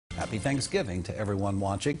Happy Thanksgiving to everyone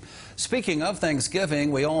watching. Speaking of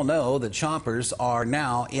Thanksgiving, we all know that shoppers are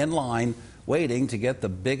now in line waiting to get the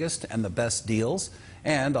biggest and the best deals.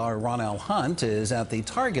 And our Ronnell Hunt is at the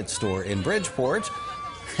Target store in Bridgeport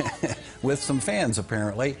with some fans,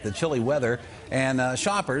 apparently. The chilly weather and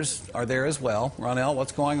shoppers are there as well. Ronnell,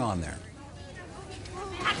 what's going on there?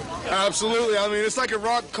 Absolutely. I mean, it's like a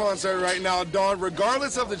rock concert right now, Dawn.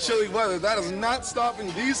 Regardless of the chilly weather, that is not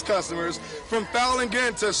stopping these customers from filing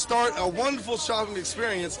in to start a wonderful shopping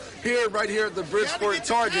experience right here at the Bridgeport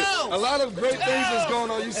Target. A lot of great things is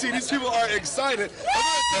going on. You see, these people are excited. I'm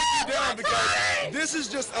going to take you down because this is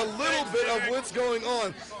just a little bit of what's going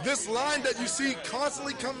on. This line that you see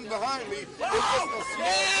constantly coming behind me is just a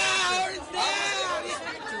small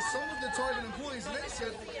to some of the Target employees, and they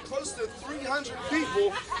said close to 300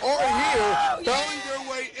 people are here finding their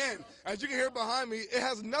way in. As you can hear behind me, it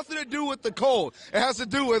has nothing to do with the cold. It has to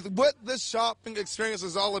do with what this shopping experience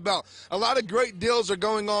is all about. A lot of great deals are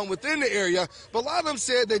going on within the area, but a lot of them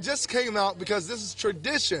said they just came out because this is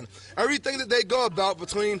tradition. Everything that they go about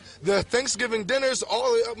between the Thanksgiving dinners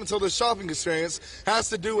all the way up until the shopping experience has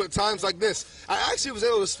to do with times like this. I actually was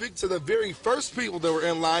able to speak to the very first people that were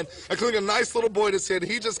in line, including a nice little boy that said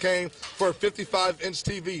he just came for a 55-inch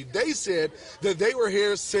TV. They said that they were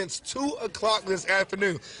here since 2 o'clock this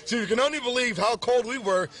afternoon. So you can only believe how cold we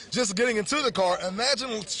were just getting into the car.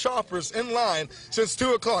 Imagine shoppers in line since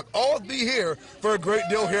 2 o'clock. All be here for a great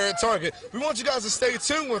deal here at Target. We want you guys to stay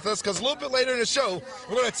tuned with us because a little bit later in the show,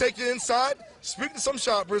 we're going to take you inside, speak to some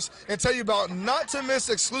shoppers, and tell you about not to miss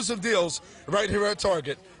exclusive deals right here at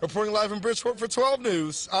Target. Reporting live in Bridgeport for 12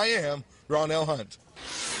 News, I am Ronnell Hunt.